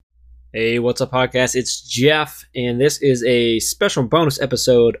Hey, what's up, podcast? It's Jeff, and this is a special bonus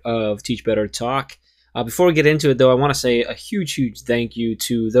episode of Teach Better Talk. Before we get into it, though, I want to say a huge thank you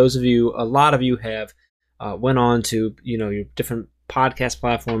to those of you. A lot of you have went on to your different podcast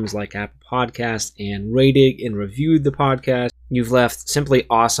platforms like Apple Podcast and rated and reviewed the podcast. You've left simply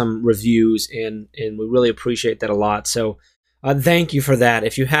awesome reviews, and we really appreciate that a lot. So thank you for that.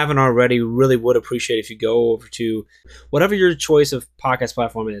 If you haven't already, we really would appreciate if you go over to whatever your choice of podcast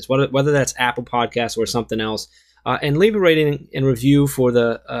platform is, whether that's Apple Podcasts or something else, and leave a rating and review for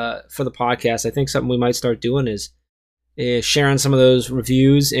the podcast. I think something we might start doing is sharing some of those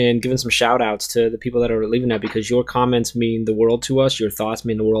reviews and giving some shout outs to the people that are leaving that, because your comments mean the world to us. Your thoughts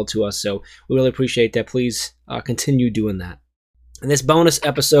mean the world to us. So we really appreciate that. Please continue doing that. In this bonus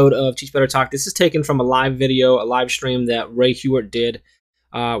episode of Teach Better Talk, this is taken from a live video, a live stream that Ray Hughart did,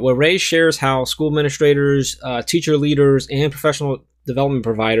 where Ray shares how school administrators, teacher leaders, and professional development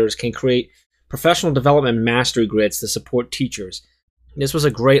providers can create professional development mastery grids to support teachers. This was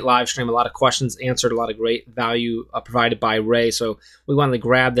a great live stream, a lot of questions answered, a lot of great value provided by Ray, so we wanted to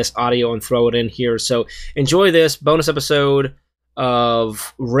grab this audio and throw it in here. So enjoy this bonus episode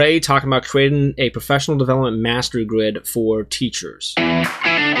of Ray talking about creating a professional development mastery grid for teachers. Hey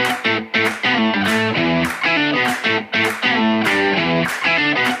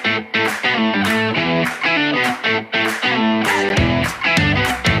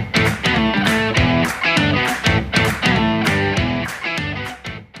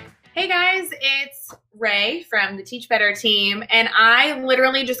guys, it's Ray from the Teach Better team, and I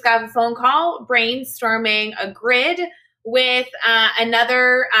literally just got a phone call brainstorming a grid with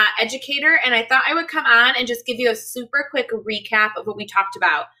another educator, and I thought I would come on and just give you a super quick recap of what we talked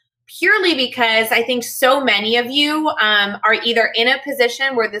about, purely because I think so many of you are either in a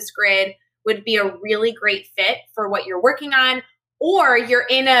position where this grid would be a really great fit for what you're working on, or you're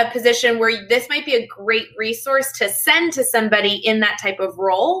in a position where this might be a great resource to send to somebody in that type of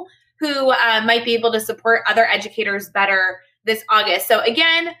role who might be able to support other educators better this August. So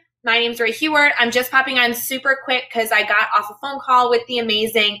again, my name's Ray Hughart. I'm just popping on super quick because I got off a phone call with the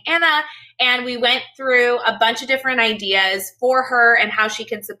amazing Anna, and we went through a bunch of different ideas for her and how she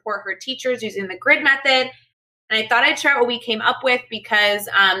can support her teachers using the grid method. And I thought I'd share what we came up with because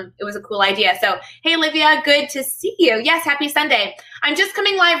it was a cool idea. So, hey, Olivia, good to see you. Yes, happy Sunday. I'm just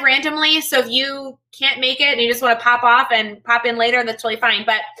coming live randomly, so if you can't make it and you just want to pop off and pop in later, that's totally fine.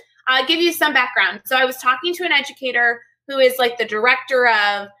 But I'll give you some background. So I was talking to an educator who is like the director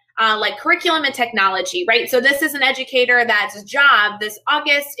of like curriculum and technology, right? So this is an educator that's job this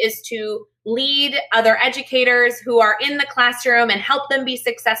August is to lead other educators who are in the classroom and help them be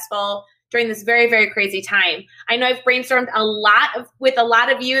successful during this very crazy time. I know I've brainstormed with a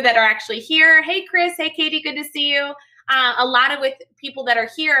lot of you that are actually here. Hey, Chris. Hey, Katie. Good to see you. With people that are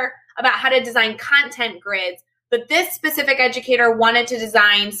here about how to design content grids. But this specific educator wanted to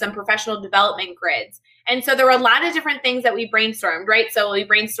design some professional development grids. And so there were a lot of different things that we brainstormed, right? So we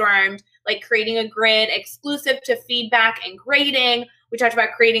brainstormed like creating a grid exclusive to feedback and grading. We talked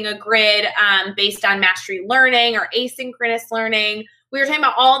about creating a grid based on mastery learning or asynchronous learning. We were talking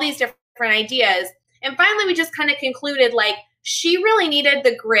about all these different ideas. And finally, we just kind of concluded like she really needed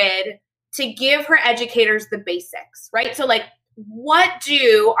the grid to give her educators the basics, right? So like, what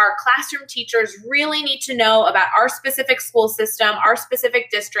do our classroom teachers really need to know about our specific school system, our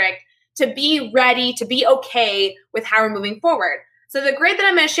specific district, to be ready, to be okay with how we're moving forward? So the grid that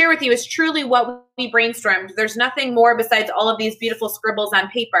I'm going to share with you is truly what we brainstormed. There's nothing more besides all of these beautiful scribbles on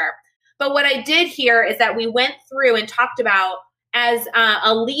paper. But what I did here is that we went through and talked about, as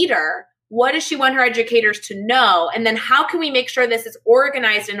a leader, what does she want her educators to know? And then how can we make sure this is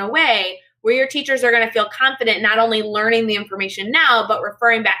organized in a way where your teachers are going to feel confident not only learning the information now, but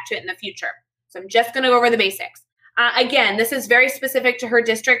referring back to it in the future. So I'm just going to go over the basics. Again, this is very specific to her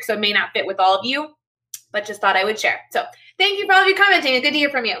district, so it may not fit with all of you, but just thought I would share. So thank you for all of you commenting. It's good to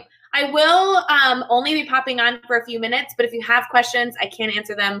hear from you. I will only be popping on for a few minutes, but if you have questions, I can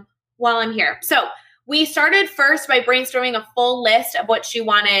answer them while I'm here. So we started first by brainstorming a full list of what she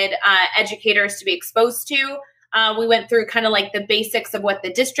wanted educators to be exposed to. We went through kind of like the basics of what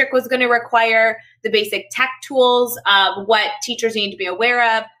the district was going to require, the basic tech tools of what teachers need to be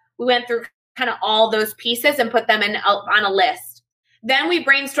aware of. We went through kind of all those pieces and put them on a list. Then we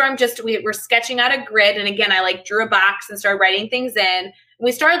brainstormed, we were sketching out a grid. And again, I like drew a box and started writing things in.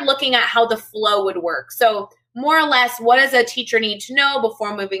 We started looking at how the flow would work. So more or less, what does a teacher need to know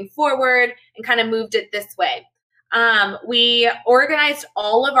before moving forward, and kind of moved it this way. We organized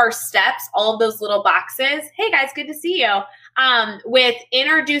all of our steps, all of those little boxes. Hey guys, good to see you. With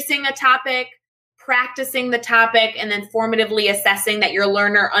introducing a topic, practicing the topic, and then formatively assessing that your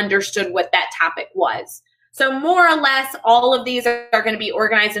learner understood what that topic was. So more or less, all of these are going to be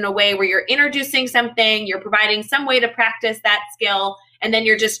organized in a way where you're introducing something, you're providing some way to practice that skill, and then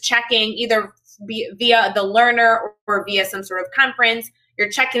you're just checking either via the learner or via some sort of conference. You're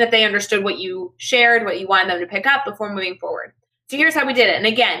checking that they understood what you shared, what you wanted them to pick up before moving forward. So here's how we did it. And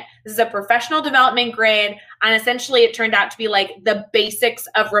again, this is a professional development grid. And essentially it turned out to be like the basics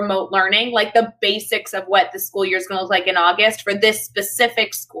of remote learning, like the basics of what the school year is going to look like in August for this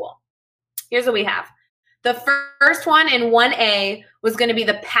specific school. Here's what we have. The first one in 1A was going to be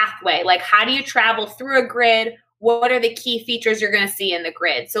the pathway. Like, how do you travel through a grid? What are the key features you're going to see in the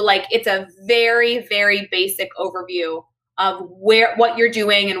grid? So like, it's a very, very basic overview of what you're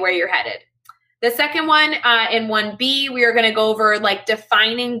doing and where you're headed. The second one in 1B, we are going to go over like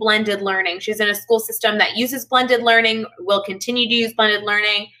defining blended learning. She's in a school system that uses blended learning, will continue to use blended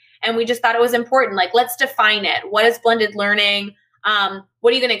learning. And we just thought it was important. Like, let's define it. What is blended learning?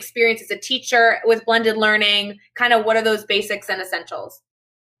 What are you going to experience as a teacher with blended learning? Kind of what are those basics and essentials?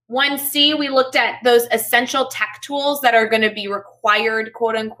 1C, we looked at those essential tech tools that are going to be required,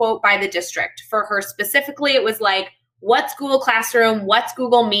 quote unquote, by the district. For her specifically, it was like, what's Google Classroom? What's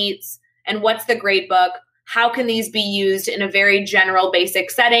Google Meets? And what's the gradebook? How can these be used in a very general basic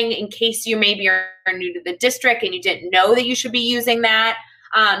setting in case you maybe are new to the district and you didn't know that you should be using that?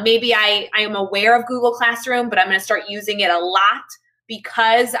 Maybe I am aware of Google Classroom, but I'm going to start using it a lot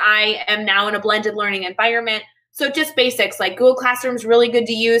because I am now in a blended learning environment. So just basics, like Google Classroom is really good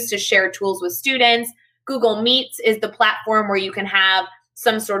to use to share tools with students. Google Meets is the platform where you can have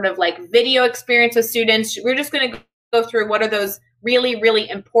some sort of like video experience with students. We're just going to go through what are those really, really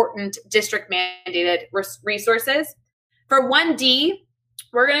important district mandated resources. For 1D,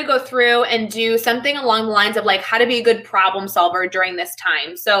 we're going to go through and do something along the lines of like how to be a good problem solver during this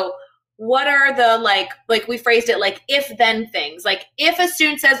time. So what are the like we phrased it like if then things, like if a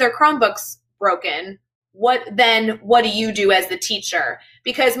student says their Chromebook's broken, what do you do as the teacher?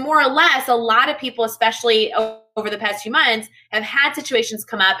 Because more or less, a lot of people, especially over the past few months, have had situations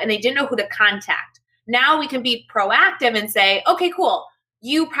come up and they didn't know who to contact. Now we can be proactive and say, okay, cool.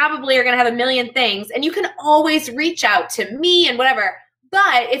 You probably are going to have a million things and you can always reach out to me and whatever.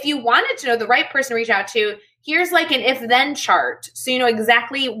 But if you wanted to know the right person to reach out to, here's like an if-then chart. So you know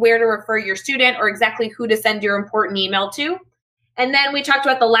exactly where to refer your student or exactly who to send your important email to. And then we talked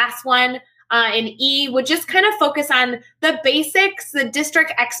about the last one in E, would just kind of focus on the basics, the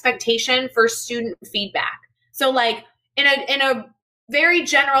district expectation for student feedback. So like in a very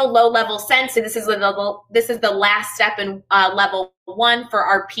general low-level sense, and this is the last step in level 1 for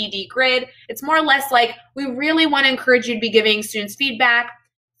our PD grid. It's more or less like we really want to encourage you to be giving students feedback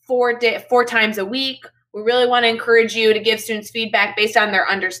 4 times a week. We really want to encourage you to give students feedback based on their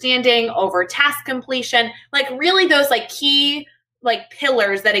understanding over task completion, like really those like key like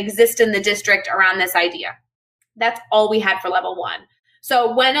pillars that exist in the district around this idea. That's all we had for level 1.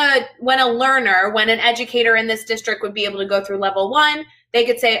 So when an educator in this district would be able to go through level 1, they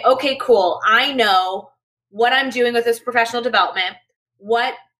could say, okay, cool. I know what I'm doing with this professional development,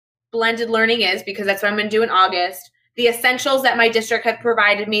 what blended learning is, because that's what I'm going to do in August, the essentials that my district have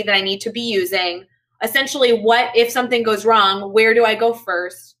provided me that I need to be using, essentially what if something goes wrong, where do I go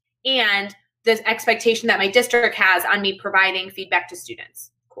first, and the expectation that my district has on me providing feedback to students.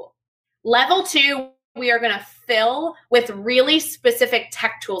 Cool. Level 2, we are going to fill with really specific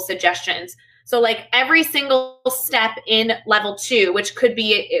tech tool suggestions. So like every single step in level 2, which could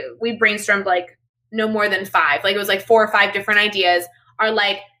be, we brainstormed like no more than 5, like it was like 4 or 5 different ideas, are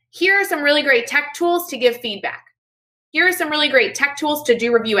like, here are some really great tech tools to give feedback. Here are some really great tech tools to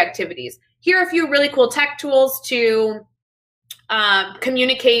do review activities. Here are a few really cool tech tools to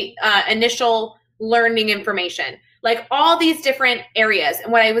communicate initial learning information. Like all these different areas.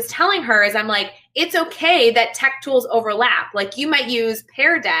 And what I was telling her is I'm like, it's okay that tech tools overlap. Like you might use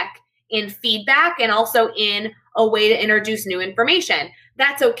Pear Deck in feedback and also in a way to introduce new information.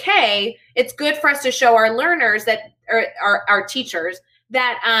 That's okay. It's good for us to show our learners that, or our teachers,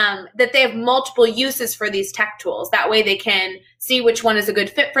 that they have multiple uses for these tech tools. That way they can see which one is a good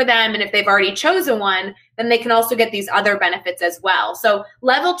fit for them. And if they've already chosen one, then they can also get these other benefits as well. So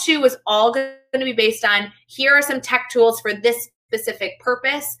level 2 is all going to be based on, here are some tech tools for this specific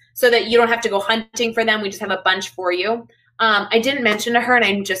purpose so that you don't have to go hunting for them. We just have a bunch for you. I didn't mention to her, and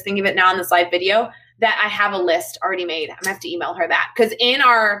I'm just thinking of it now in this live video, that I have a list already made. I'm going to have to email her that. Because in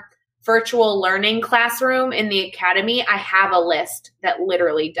our virtual learning classroom in the academy, I have a list that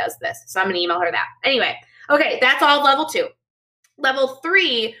literally does this. So I'm going to email her that. Anyway, okay, that's all level 2. Level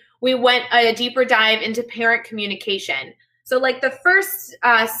 3, we went a deeper dive into parent communication. So like the first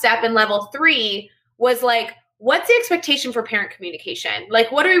step in level 3 was like, what's the expectation for parent communication?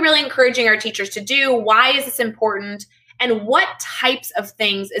 Like, what are we really encouraging our teachers to do? Why is this important? And what types of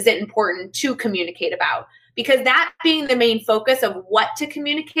things is it important to communicate about? Because that being the main focus of what to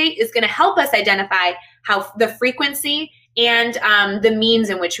communicate is going to help us identify how the frequency and the means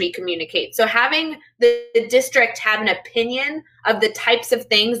in which we communicate. So having the district have an opinion of the types of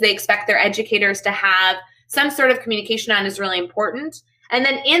things they expect their educators to have some sort of communication on is really important. And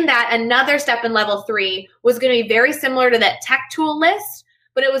then in that, another step in level 3 was going to be very similar to that tech tool list,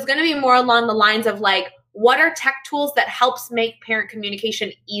 but it was going to be more along the lines of like, what are tech tools that helps make parent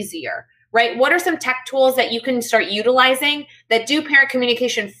communication easier, right? What are some tech tools that you can start utilizing that do parent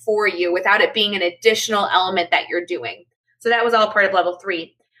communication for you without it being an additional element that you're doing? So that was all part of level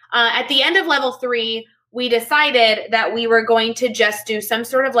 3. At the end of level 3, we decided that we were going to just do some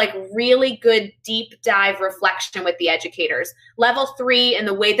sort of like really good deep dive reflection with the educators. Level 3 and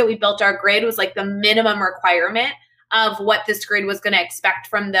the way that we built our grid was like the minimum requirement of what this grid was going to expect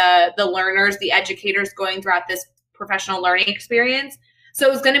from the learners, the educators going throughout this professional learning experience. So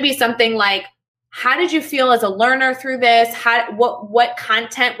it was going to be something like, how did you feel as a learner through this? What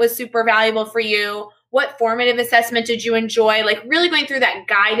content was super valuable for you? What formative assessment did you enjoy? Like really going through that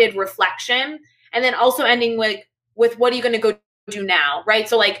guided reflection. And then also ending with what are you going to go do now, right?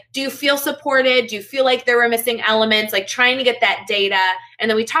 So like, do you feel supported? Do you feel like there were missing elements? Like trying to get that data. And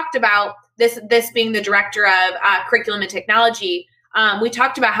then we talked about this being the director of curriculum and technology. We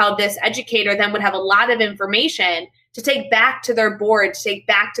talked about how this educator then would have a lot of information to take back to their board, to take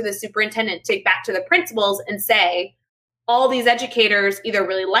back to the superintendent, to take back to the principals and say, all these educators either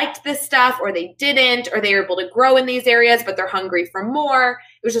really liked this stuff or they didn't, or they were able to grow in these areas, but they're hungry for more.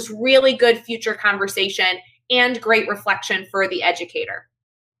 It was just really good future conversation and great reflection for the educator.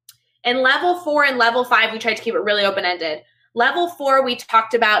 In level 4 and level 5, we tried to keep it really open-ended. Level 4, we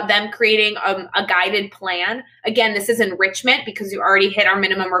talked about them creating a guided plan. Again, this is enrichment because you already hit our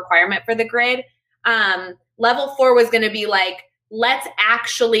minimum requirement for the grid. Level 4 was going to be like, let's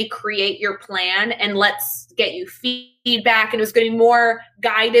actually create your plan and let's get you feedback. And it was going to be more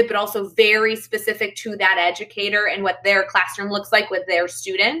guided, but also very specific to that educator and what their classroom looks like with their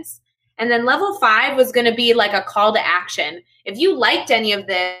students. And then level 5 was going to be like a call to action. If you liked any of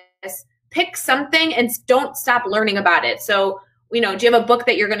this, pick something and don't stop learning about it. So, do you have a book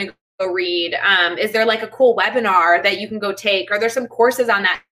that you're going to go read? Is there like a cool webinar that you can go take? Are there some courses on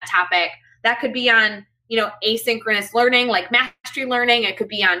that topic? That could be on asynchronous learning, like mastery learning. It could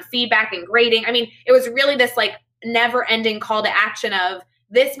be on feedback and grading. I mean, it was really this like never ending call to action of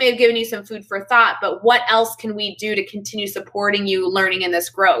this may have given you some food for thought, but what else can we do to continue supporting you learning in this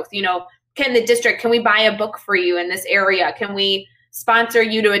growth? Can we buy a book for you in this area? Can we sponsor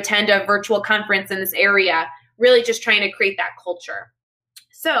you to attend a virtual conference in this area? Really just trying to create that culture.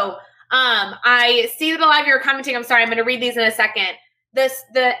 So I see that a lot of you are commenting. I'm sorry, I'm going to read these in a second.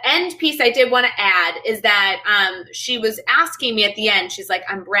 The end piece I did want to add is that she was asking me at the end, she's like,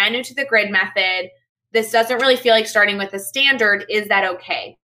 I'm brand new to the grid method. This doesn't really feel like starting with a standard. Is that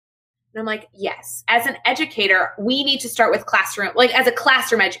okay? And I'm like, yes. As an educator, we need to start with classroom. Like as a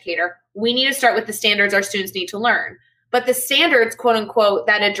classroom educator, we need to start with the standards our students need to learn. But the standards, quote unquote,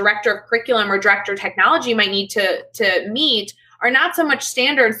 that a director of curriculum or director of technology might need to meet are not so much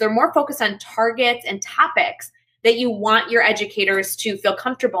standards. They're more focused on targets and topics that you want your educators to feel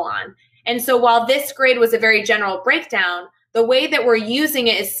comfortable on. And so while this grade was a very general breakdown, the way that we're using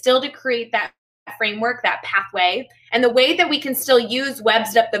it is still to create that framework, that pathway. And the way that we can still use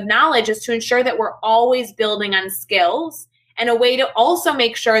Webb's depth of knowledge is to ensure that we're always building on skills. And a way to also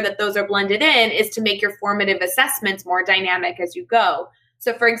make sure that those are blended in is to make your formative assessments more dynamic as you go.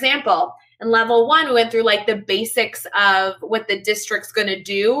 So for example, in level 1, we went through like the basics of what the district's going to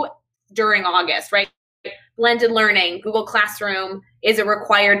do during August, right? Blended learning, Google Classroom is a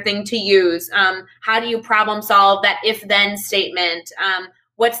required thing to use. How do you problem solve that if-then statement?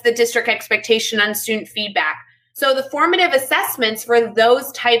 What's the district expectation on student feedback? So the formative assessments for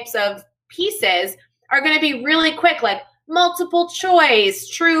those types of pieces are going to be really quick, like multiple choice,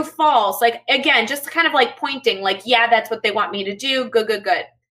 true, false. Like, again, just kind of like pointing, like, yeah, that's what they want me to do. Good, good, good.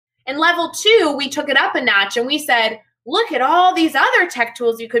 In level 2, we took it up a notch and we said, look at all these other tech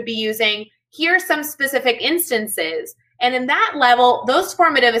tools you could be using. Here are some specific instances. And in that level, those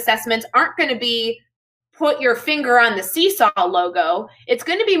formative assessments aren't going to be put your finger on the Seesaw logo. It's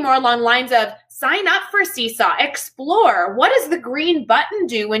going to be more along lines of sign up for Seesaw, explore. What does the green button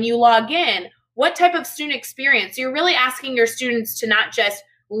do when you log in? What type of student experience? You're really asking your students to not just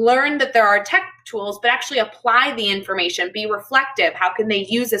learn that there are tech tools, but actually apply the information, be reflective. How can they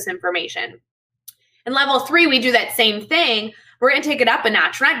use this information? In level 3, we do that same thing. We're going to take it up a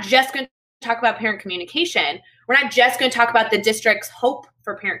notch. We're not just going to talk about parent communication. We're not just going to talk about the district's hope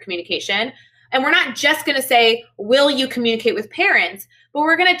for parent communication. And we're not just going to say, will you communicate with parents? But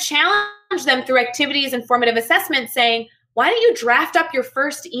we're going to challenge them through activities and formative assessments saying, why don't you draft up your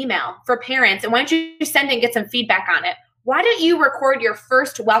first email for parents? And why don't you send it and get some feedback on it? Why don't you record your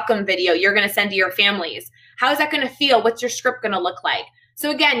first welcome video you're going to send to your families? How is that going to feel? What's your script going to look like? So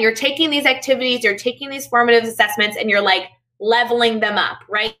again, you're taking these activities, you're taking these formative assessments, and you're like leveling them up,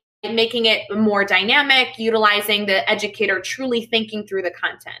 right? Making it more dynamic, utilizing the educator truly thinking through the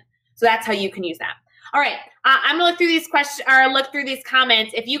content. So that's how you can use that. All right, I'm gonna look through these questions or look through these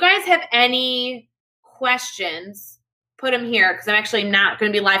comments. If you guys have any questions, put them here because I'm actually not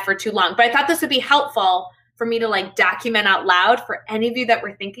going to be live for too long. But I thought this would be helpful for me to like document out loud for any of you that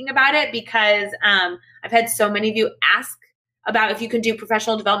were thinking about it, because I've had so many of you ask about if you can do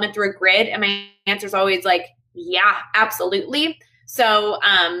professional development through a grid, and my answer is always like, yeah, absolutely. So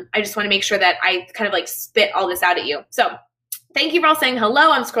I just want to make sure that I kind of like spit all this out at you. So thank you for all saying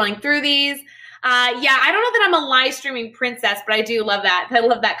hello. I'm scrolling through these. Yeah, I don't know that I'm a live streaming princess, but I do love that. I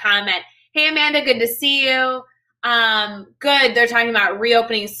love that comment. Hey, Amanda, good to see you. Good. They're talking about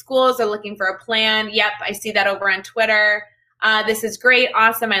reopening schools. They're looking for a plan. Yep, I see that over on Twitter. This is great.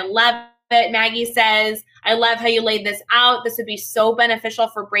 Awesome. I love it. Maggie says, I love how you laid this out. This would be so beneficial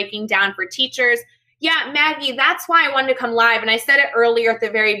for breaking down for teachers. Yeah, Maggie, that's why I wanted to come live. And I said it earlier at the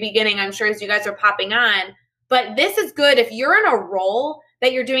very beginning, I'm sure as you guys are popping on, but this is good. If you're in a role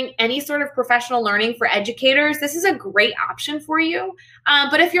that you're doing any sort of professional learning for educators, this is a great option for you.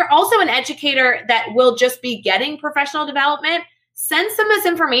 But if you're also an educator that will just be getting professional development, send some of this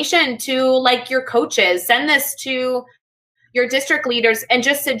information to like your coaches, send this to your district leaders and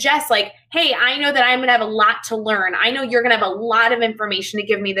just suggest like, hey, I know that I'm going to have a lot to learn. I know you're going to have a lot of information to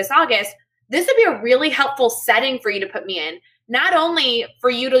give me this August. This would be a really helpful setting for you to put me in, not only for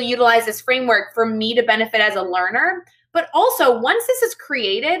you to utilize this framework for me to benefit as a learner, but also once this is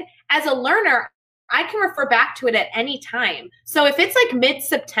created as a learner, I can refer back to it at any time. So if it's like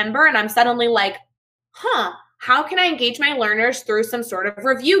mid-September and I'm suddenly like, how can I engage my learners through some sort of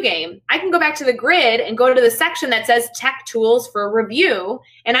review game? I can go back to the grid and go to the section that says tech tools for review,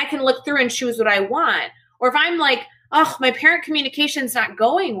 and I can look through and choose what I want. Or if I'm like, oh, my parent communication's not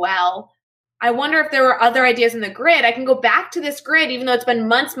going well, I wonder if there were other ideas in the grid. I can go back to this grid, even though it's been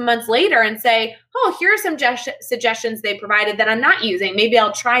months and months later, and say, oh, here are some suggestions they provided that I'm not using. Maybe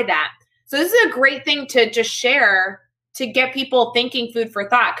I'll try that. So this is a great thing to just share to get people thinking food for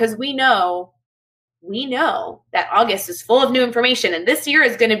thought, because we know that August is full of new information, and this year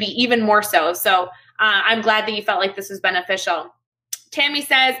is going to be even more so. So I'm glad that you felt like this was beneficial. Tammy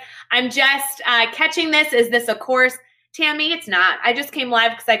says, I'm just catching this. Is this a course? Tammy, it's not. I just came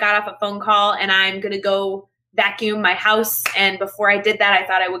live because I got off a phone call and I'm going to go vacuum my house. And before I did that, I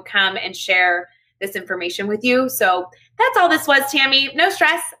thought I would come and share this information with you. So that's all this was, Tammy. No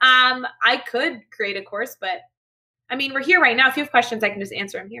stress. I could create a course, but I mean, we're here right now. If you have questions, I can just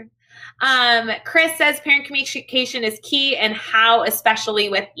answer them here. Chris says parent communication is key, and how, especially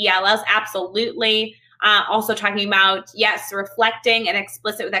with ELLs. Absolutely. Also talking about, yes, reflecting and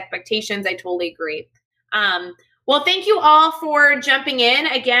explicit with expectations. I totally agree. Well, thank you all for jumping in.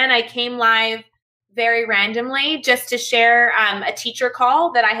 Again, I came live very randomly just to share a teacher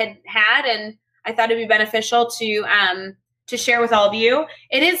call that I had, and I thought it'd be beneficial to share with all of you.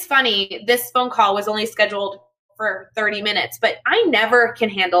 It is funny, this phone call was only scheduled for 30 minutes, but I never can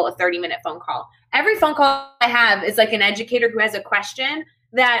handle a 30-minute phone call. Every phone call I have is like an educator who has a question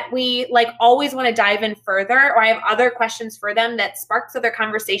that we like always want to dive in further, or I have other questions for them that sparks other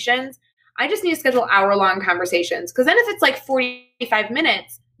conversations. I just need to schedule hour-long conversations, because then if it's like 45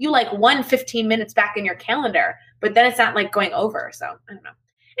 minutes, you like 15 minutes back in your calendar, but then it's not like going over. So I don't know.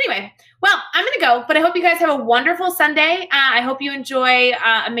 Anyway, well, I'm going to go, but I hope you guys have a wonderful Sunday. I hope you enjoy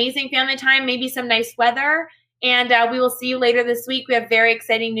amazing family time, maybe some nice weather, and we will see you later this week. We have very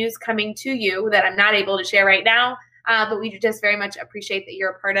exciting news coming to you that I'm not able to share right now, but we just very much appreciate that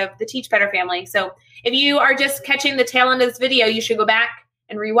you're a part of the Teach Better family. So if you are just catching the tail end of this video, you should go back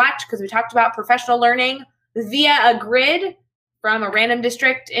and rewatch, because we talked about professional learning via a grid from a random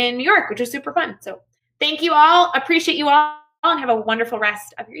district in New York, which was super fun. So thank you all. Appreciate you all, and have a wonderful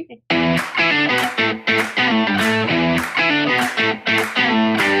rest of your evening.